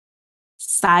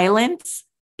Silence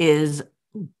is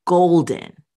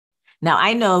golden. Now,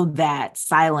 I know that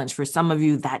silence, for some of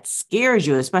you, that scares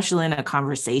you, especially in a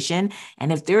conversation.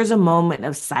 And if there's a moment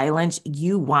of silence,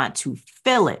 you want to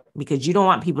fill it because you don't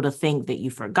want people to think that you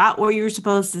forgot what you were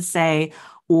supposed to say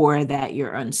or that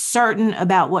you're uncertain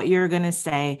about what you're going to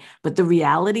say. But the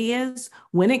reality is,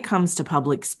 when it comes to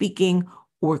public speaking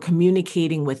or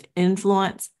communicating with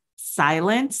influence,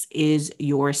 silence is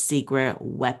your secret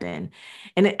weapon.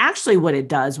 And actually, what it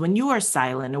does when you are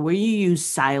silent or when you use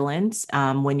silence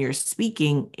when you're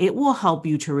speaking, it will help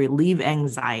you to relieve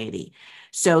anxiety.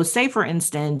 So, say for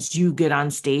instance, you get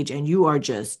on stage and you are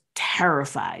just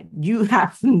terrified. You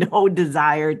have no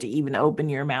desire to even open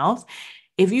your mouth.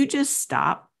 If you just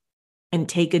stop and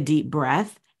take a deep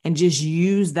breath and just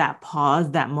use that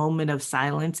pause, that moment of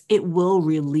silence, it will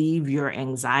relieve your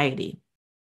anxiety.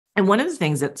 And one of the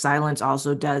things that silence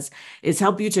also does is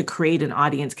help you to create an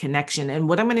audience connection. And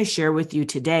what I'm going to share with you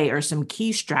today are some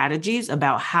key strategies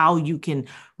about how you can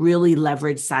really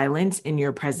leverage silence in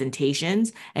your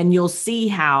presentations. And you'll see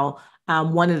how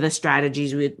one of the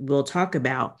strategies we'll talk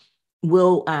about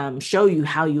will show you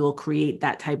how you'll create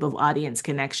that type of audience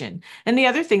connection. And the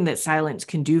other thing that silence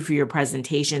can do for your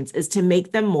presentations is to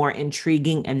make them more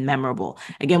intriguing and memorable.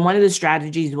 Again, one of the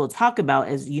strategies we'll talk about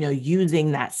is,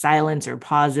 using that silence or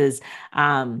pauses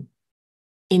in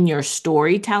your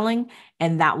storytelling,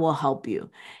 and that will help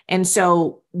you. And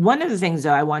so one of the things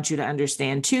that I want you to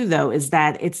understand too, though, is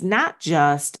that it's not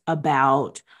just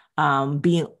about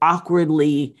being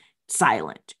awkwardly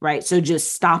silent, right? So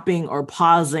just stopping or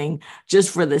pausing just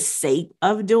for the sake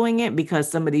of doing it because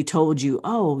somebody told you,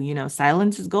 oh,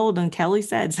 silence is golden. Kelly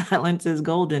said silence is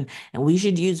golden and we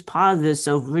should use pauses.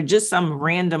 So for just some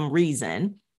random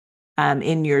reason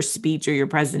in your speech or your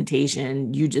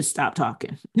presentation, you just stop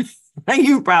talking.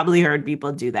 You've probably heard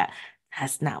people do that.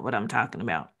 That's not what I'm talking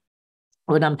about.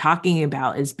 What I'm talking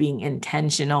about is being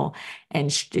intentional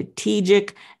and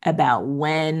strategic about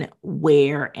when,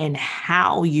 where, and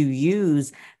how you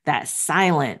use that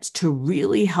silence to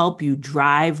really help you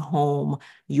drive home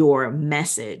your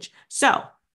message. So,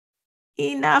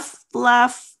 enough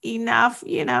fluff, enough,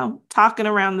 talking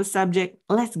around the subject.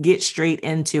 Let's get straight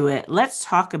into it. Let's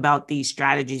talk about these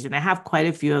strategies. And I have quite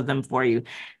a few of them for you.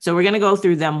 So we're going to go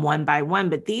through them one by one,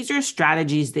 but these are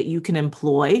strategies that you can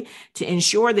employ to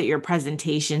ensure that your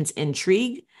presentations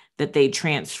intrigue, that they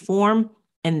transform,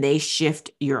 and they shift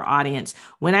your audience.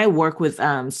 When I work with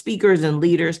speakers and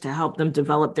leaders to help them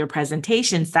develop their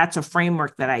presentations, that's a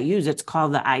framework that I use. It's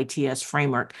called the ITS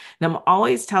framework. And I'm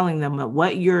always telling them that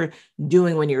what you're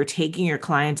doing when you're taking your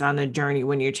clients on a journey,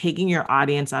 when you're taking your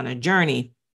audience on a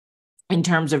journey, in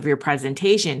terms of your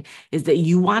presentation, is that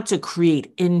you want to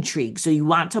create intrigue. So you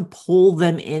want to pull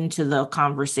them into the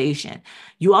conversation.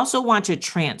 You also want to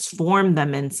transform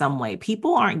them in some way.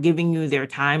 People aren't giving you their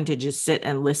time to just sit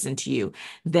and listen to you.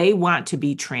 They want to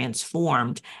be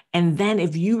transformed. And then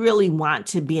if you really want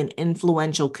to be an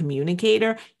influential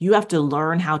communicator, you have to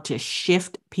learn how to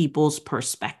shift people's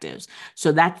perspectives.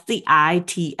 So that's the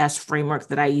ITS framework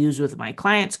that I use with my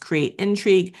clients: create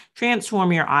intrigue,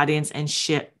 transform your audience, and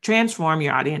transform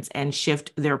your audience and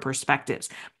shift their perspectives.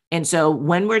 And so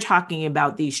when we're talking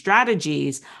about these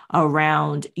strategies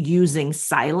around using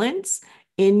silence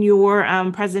in your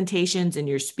presentations, in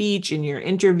your speech, in your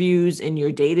interviews, in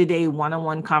your day-to-day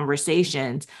one-on-one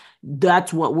conversations,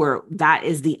 that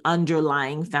is the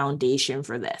underlying foundation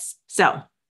for this. So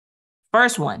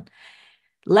first one,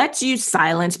 let's use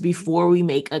silence before we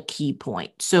make a key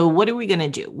point. So what are we going to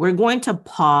do? We're going to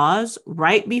pause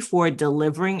right before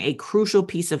delivering a crucial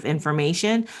piece of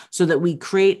information so that we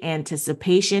create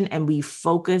anticipation and we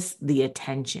focus the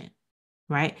attention,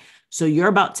 right? So you're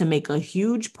about to make a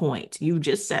huge point. You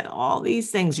just said all these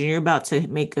things and you're about to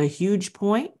make a huge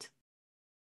point.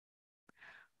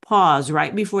 Pause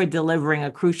right before delivering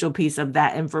a crucial piece of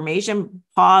that information.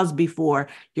 Pause before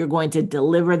you're going to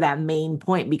deliver that main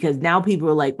point, because now people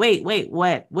are like, wait,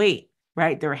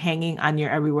 right? They're hanging on your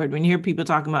every word. When you hear people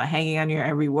talking about hanging on your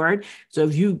every word, so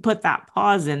if you put that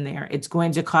pause in there, it's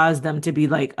going to cause them to be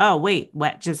like, oh, wait,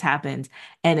 what just happened?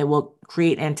 And it will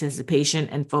create anticipation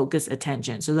and focus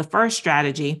attention. So the first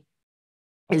strategy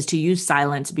is to use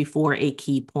silence before a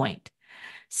key point.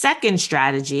 Second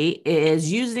strategy is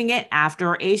using it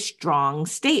after a strong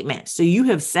statement. So you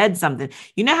have said something.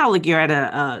 You know how like you're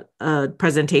at a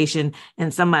presentation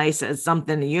and somebody says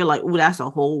something and you're like, oh, that's a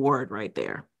whole word right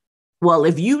there. Well,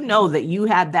 if you know that you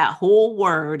had that whole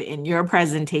word in your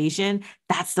presentation,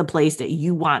 that's the place that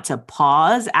you want to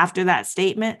pause after that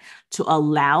statement to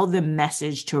allow the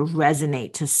message to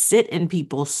resonate, to sit in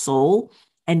people's soul,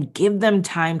 and give them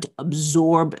time to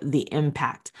absorb the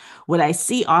impact. What I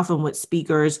see often with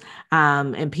speakers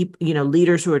and people,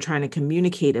 leaders who are trying to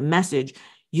communicate a message,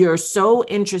 you're so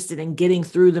interested in getting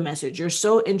through the message. You're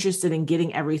so interested in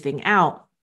getting everything out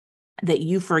that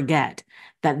you forget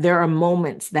that there are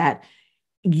moments that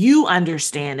you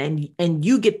understand and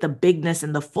you get the bigness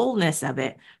and the fullness of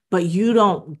it, but you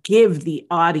don't give the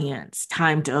audience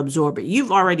time to absorb it.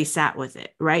 You've already sat with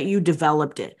it, right? You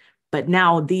developed it, but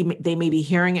now they may be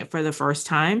hearing it for the first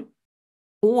time,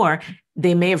 or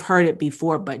they may have heard it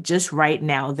before, but just right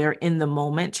now they're in the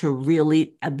moment to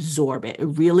really absorb it. It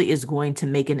really is going to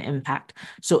make an impact.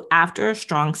 So after a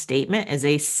strong statement is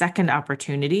a second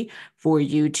opportunity for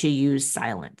you to use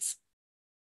silence.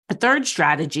 A third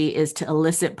strategy is to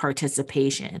elicit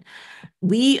participation.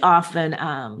 We often,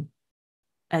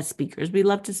 as speakers, we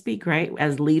love to speak, right?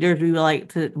 As leaders, we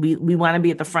want to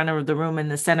be at the front of the room and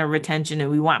the center of attention,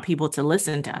 and we want people to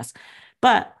listen to us.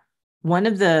 But one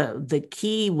of the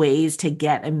key ways to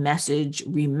get a message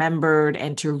remembered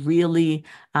and to really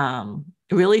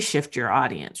shift your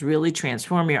audience, really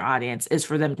transform your audience, is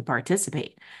for them to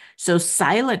participate. So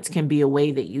silence can be a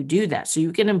way that you do that. So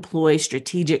you can employ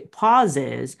strategic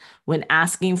pauses when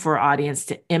asking for audience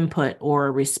to input or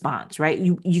a response, right?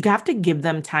 You have to give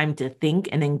them time to think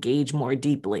and engage more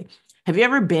deeply. Have you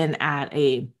ever been at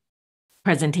a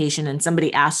presentation and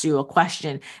somebody asks you a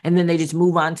question and then they just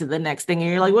move on to the next thing and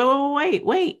you're like,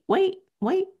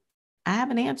 wait, I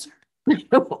have an answer.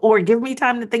 Or give me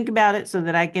time to think about it so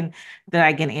that I can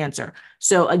answer.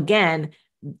 So again,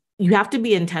 you have to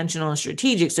be intentional and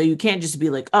strategic. So you can't just be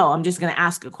like, oh, I'm just going to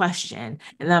ask a question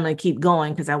and then I'm going to keep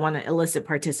going because I want to elicit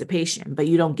participation. But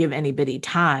you don't give anybody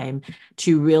time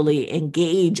to really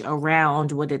engage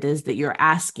around what it is that you're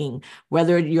asking,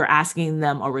 whether you're asking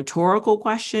them a rhetorical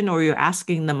question or you're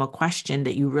asking them a question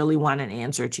that you really want an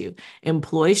answer to.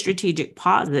 Employ strategic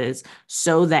pauses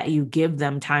so that you give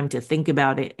them time to think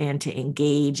about it and to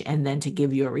engage and then to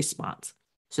give you a response.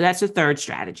 So that's the third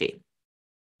strategy.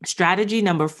 Strategy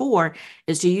number 4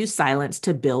 is to use silence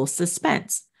to build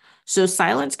suspense. So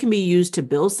silence can be used to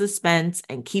build suspense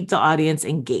and keep the audience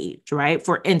engaged, right?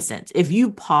 For instance, if you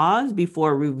pause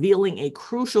before revealing a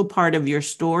crucial part of your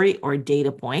story or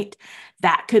data point,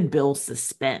 that could build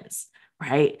suspense,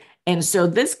 right? And so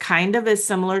this kind of is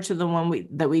similar to the one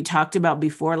that we talked about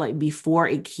before, like before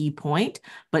a key point,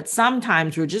 but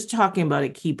sometimes we're just talking about a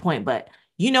key point. But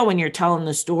when you're telling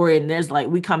the story and there's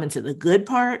we come into the good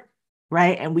part,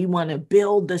 right? And we want to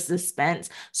build the suspense.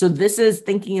 So this is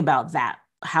thinking about that,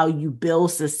 how you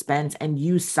build suspense and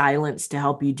use silence to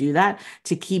help you do that,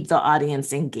 to keep the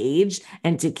audience engaged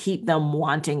and to keep them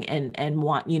wanting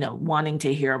wanting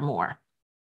to hear more.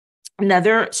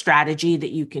 Another strategy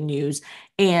that you can use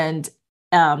and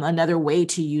another way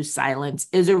to use silence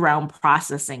is around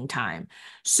processing time.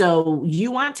 So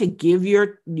you want to give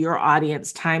your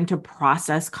audience time to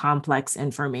process complex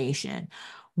information.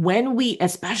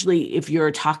 Especially if you're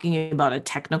talking about a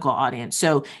technical audience.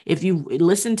 So if you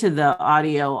listen to the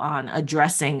audio on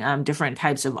addressing different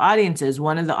types of audiences,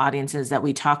 one of the audiences that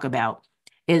we talk about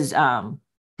is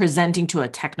presenting to a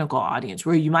technical audience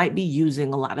where you might be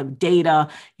using a lot of data,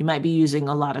 you might be using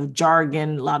a lot of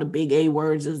jargon, a lot of big A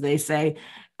words, as they say.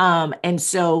 And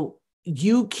so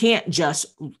you can't just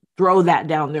throw that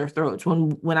down their throats.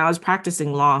 When I was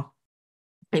practicing law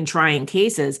and trying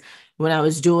cases, when I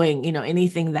was doing,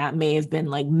 anything that may have been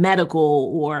like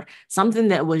medical or something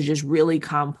that was just really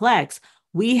complex,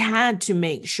 we had to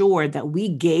make sure that we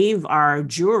gave our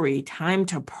jury time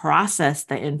to process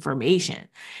the information.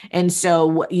 And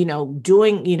so,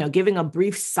 giving a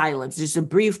brief silence, just a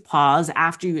brief pause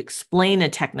after you explain a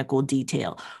technical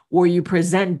detail, or you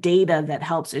present data that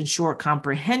helps ensure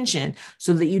comprehension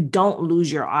so that you don't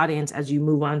lose your audience as you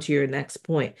move on to your next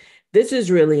point. This is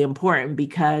really important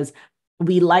because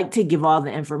we like to give all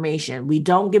the information. We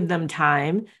don't give them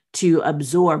time to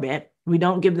absorb it. We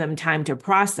don't give them time to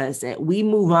process it. We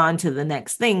move on to the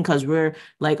next thing because we're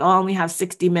like, oh, I only have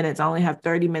 60 minutes. I only have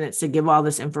 30 minutes to give all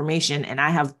this information. And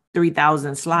I have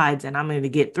 3,000 slides and I'm going to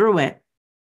get through it.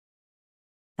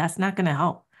 That's not going to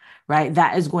help, right?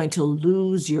 That is going to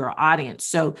lose your audience.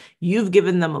 So you've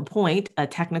given them a point, a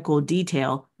technical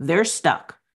detail. They're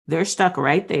stuck. They're stuck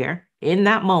right there in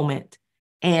that moment.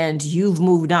 And you've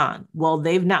moved on. Well,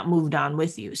 they've not moved on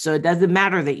with you. So it doesn't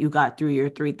matter that you got through your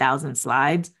 3,000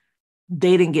 slides.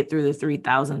 They didn't get through the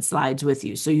 3,000 slides with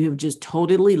you. So you've just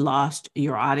totally lost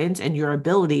your audience and your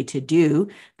ability to do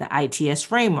the ITS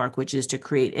framework, which is to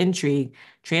create intrigue,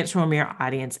 transform your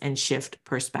audience, and shift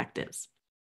perspectives.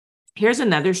 Here's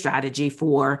another strategy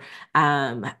for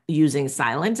using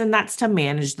silence, and that's to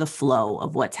manage the flow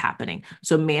of what's happening.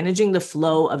 So managing the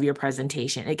flow of your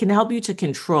presentation, it can help you to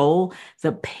control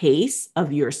the pace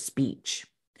of your speech.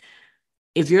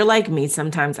 If you're like me,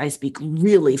 sometimes I speak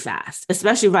really fast,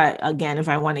 especially if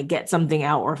I want to get something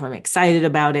out or if I'm excited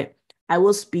about it, I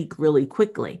will speak really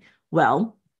quickly.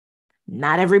 Well,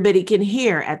 not everybody can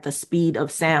hear at the speed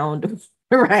of sound,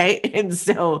 right? And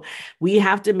so we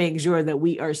have to make sure that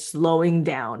we are slowing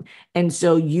down. And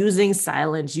so using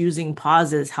silence, using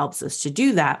pauses helps us to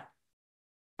do that.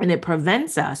 And it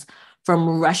prevents us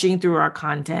from rushing through our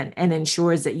content and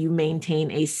ensures that you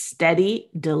maintain a steady,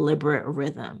 deliberate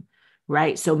rhythm,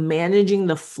 right? So managing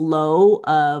the flow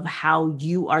of how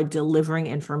you are delivering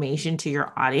information to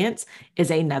your audience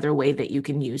is another way that you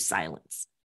can use silence.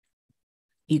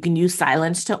 You can use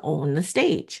silence to own the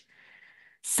stage.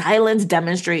 Silence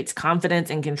demonstrates confidence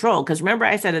and control. Because remember,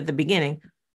 I said at the beginning,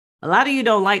 a lot of you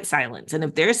don't like silence. And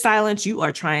if there's silence, you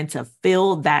are trying to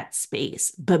fill that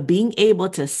space. But being able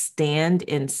to stand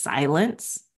in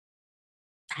silence,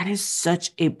 that is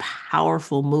such a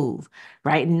powerful move,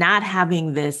 right? Not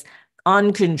having this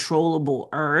uncontrollable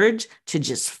urge to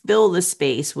just fill the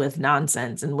space with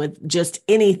nonsense and with just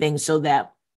anything so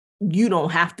that you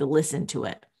don't have to listen to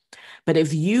it. But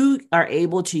if you are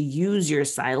able to use your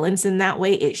silence in that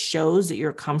way, it shows that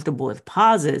you're comfortable with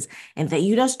pauses and that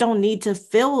you just don't need to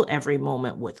fill every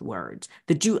moment with words,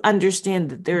 that you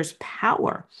understand that there's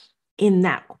power in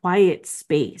that quiet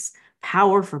space,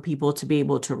 power for people to be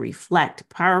able to reflect,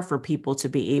 power for people to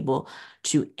be able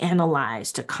to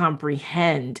analyze, to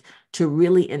comprehend, to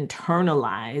really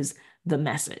internalize the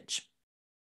message.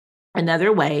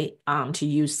 Another way to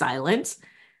use silence,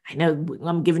 I know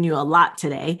I'm giving you a lot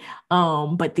today,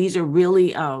 but these are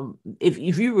really, if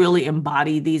you really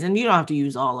embody these, and you don't have to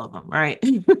use all of them, right?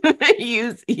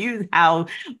 use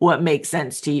what makes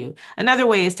sense to you. Another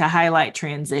way is to highlight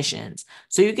transitions.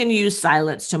 So you can use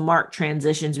silence to mark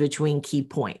transitions between key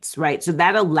points, right? So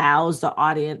that allows the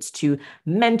audience to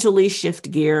mentally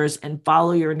shift gears and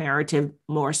follow your narrative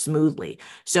more smoothly.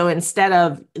 So instead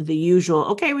of the usual,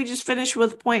 okay, we just finished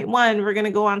with point one, we're going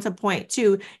to go on to point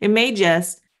two, it may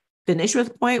just finish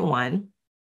with point one,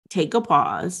 take a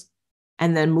pause,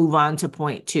 and then move on to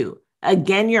point two.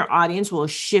 Again, your audience will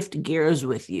shift gears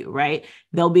with you, right?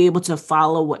 They'll be able to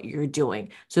follow what you're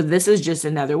doing. So this is just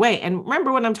another way. And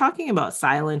remember, when I'm talking about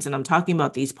silence and I'm talking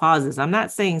about these pauses, I'm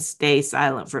not saying stay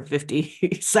silent for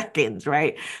 50 seconds,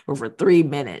 right? Or for 3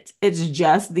 minutes. It's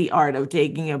just the art of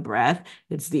taking a breath.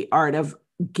 It's the art of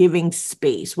giving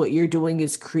space. What you're doing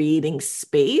is creating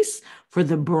space for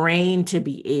the brain to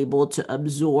be able to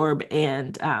absorb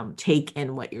and take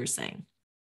in what you're saying.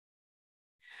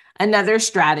 Another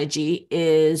strategy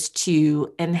is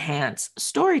to enhance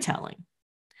storytelling.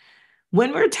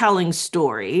 When we're telling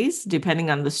stories,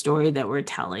 depending on the story that we're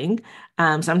telling,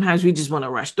 sometimes we just want to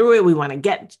rush through it. We want to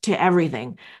get to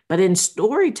everything. But in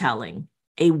storytelling,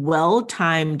 a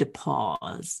well-timed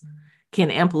pause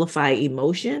can amplify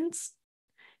emotions.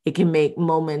 It can make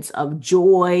moments of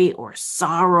joy or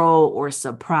sorrow or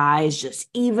surprise just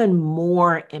even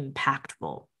more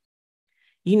impactful.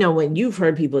 You know, when you've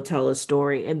heard people tell a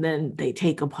story and then they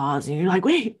take a pause and you're like,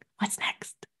 wait, what's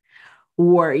next?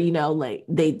 Or, you know, like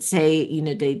they'd say, you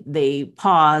know, they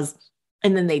pause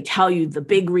and then they tell you the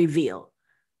big reveal.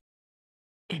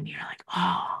 And you're like,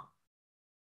 oh,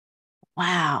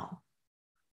 wow,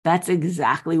 that's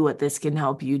exactly what this can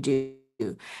help you do.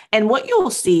 And what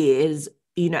you'll see is,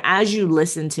 you know, as you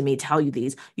listen to me tell you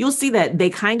these, you'll see that they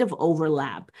kind of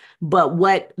overlap. But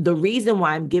what the reason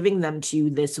why I'm giving them to you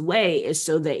this way is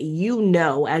so that you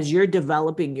know, as you're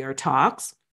developing your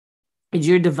talks, as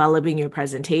you're developing your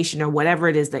presentation or whatever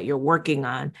it is that you're working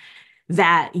on,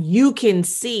 that you can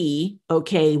see,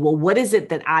 okay, well, what is it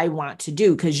that I want to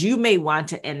do? Because you may want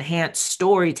to enhance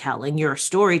storytelling, your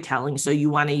storytelling. So you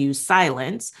want to use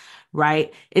silence,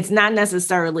 right? It's not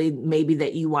necessarily maybe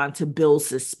that you want to build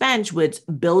suspense, which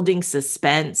building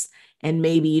suspense and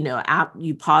maybe, you know,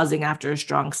 you pausing after a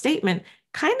strong statement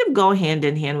kind of go hand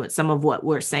in hand with some of what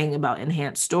we're saying about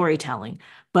enhanced storytelling.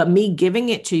 But me giving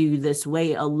it to you this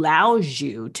way allows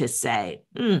you to say,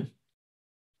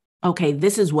 okay,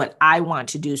 this is what I want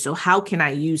to do. So how can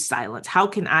I use silence? How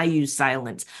can I use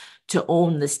silence to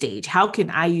own the stage? How can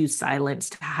I use silence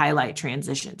to highlight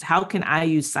transitions? How can I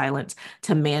use silence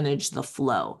to manage the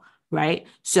flow, right?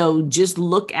 So just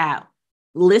go back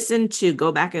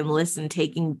and listen,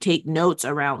 take notes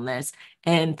around this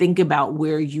and think about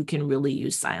where you can really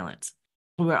use silence.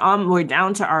 We're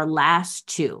down to our last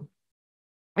two.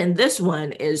 And this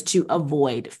one is to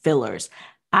avoid fillers.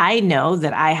 I know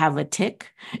that I have a tick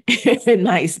in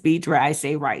my speech where I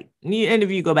say right. And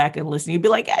if you go back and listen, you'd be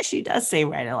like, yeah, she does say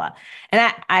right a lot.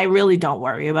 And I really don't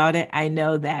worry about it. I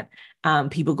know that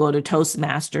people go to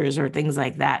Toastmasters or things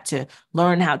like that to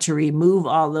learn how to remove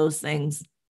all those things.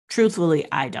 Truthfully,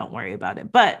 I don't worry about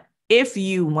it. But if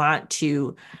you want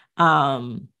to,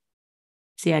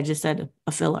 see, I just said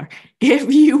a filler.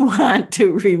 If you want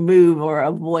to remove or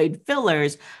avoid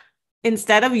fillers,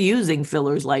 instead of using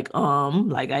fillers like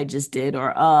I just did,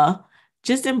 or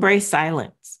just embrace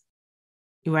silence,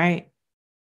 right?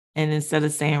 And instead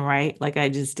of saying right, like I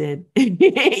just did,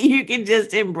 you can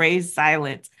just embrace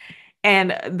silence.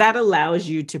 And that allows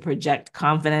you to project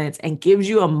confidence and gives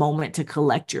you a moment to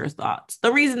collect your thoughts.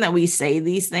 The reason that we say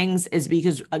these things is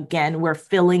because, again, we're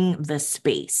filling the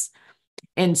space.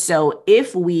 And so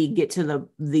if we get to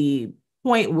the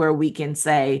point where we can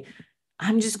say,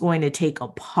 I'm just going to take a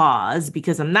pause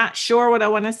because I'm not sure what I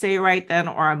want to say right then,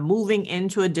 or I'm moving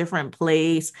into a different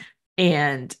place.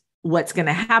 And what's going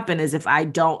to happen is if I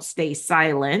don't stay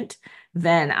silent,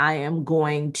 then I am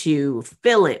going to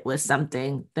fill it with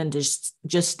something, then just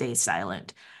stay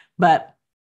silent. But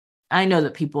I know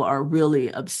that people are really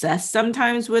obsessed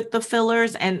sometimes with the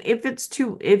fillers. And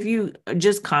if you are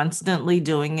just constantly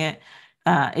doing it,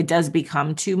 it does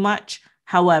become too much.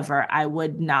 However, I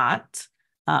would not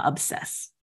obsess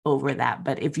over that.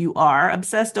 But if you are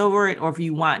obsessed over it, or if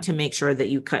you want to make sure that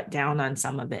you cut down on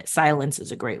some of it, silence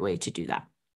is a great way to do that.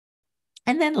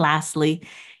 And then lastly,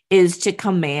 is to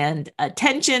command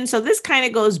attention. So this kind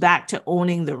of goes back to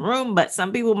owning the room, but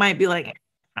some people might be like,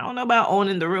 I don't know about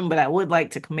owning the room, but I would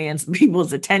like to command some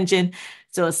people's attention.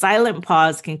 So a silent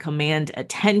pause can command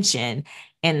attention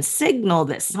and signal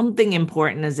that something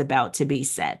important is about to be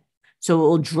said. So it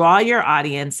will draw your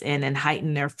audience in and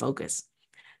heighten their focus.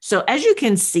 So as you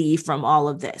can see from all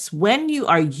of this, when you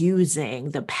are using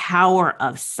the power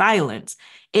of silence,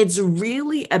 it's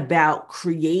really about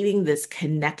creating this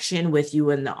connection with you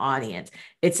and the audience.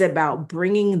 It's about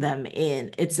bringing them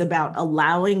in. It's about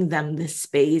allowing them the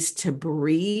space to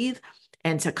breathe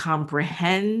and to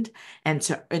comprehend and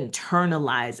to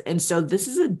internalize. And so this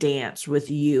is a dance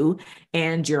with you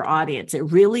and your audience. It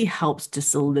really helps to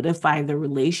solidify the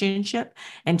relationship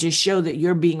and to show that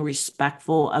you're being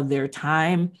respectful of their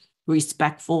time,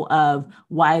 respectful of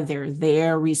why they're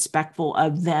there, respectful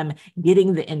of them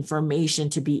getting the information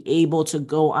to be able to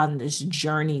go on this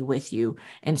journey with you,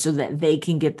 and so that they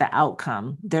can get the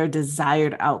outcome, their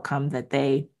desired outcome that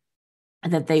they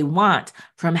want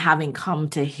from having come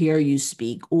to hear you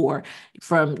speak, or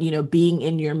from, being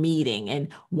in your meeting and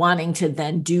wanting to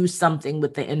then do something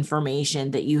with the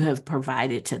information that you have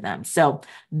provided to them. So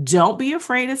don't be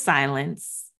afraid of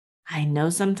silence. I know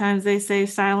sometimes they say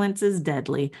silence is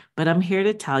deadly, but I'm here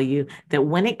to tell you that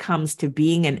when it comes to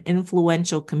being an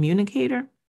influential communicator,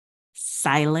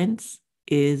 silence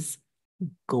is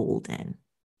golden.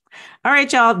 All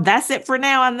right, y'all, that's it for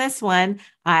now on this one.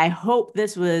 I hope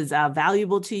this was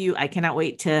valuable to you. I cannot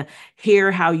wait to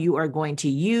hear how you are going to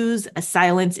use a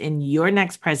silence in your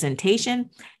next presentation.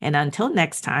 And until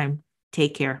next time,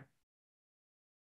 take care.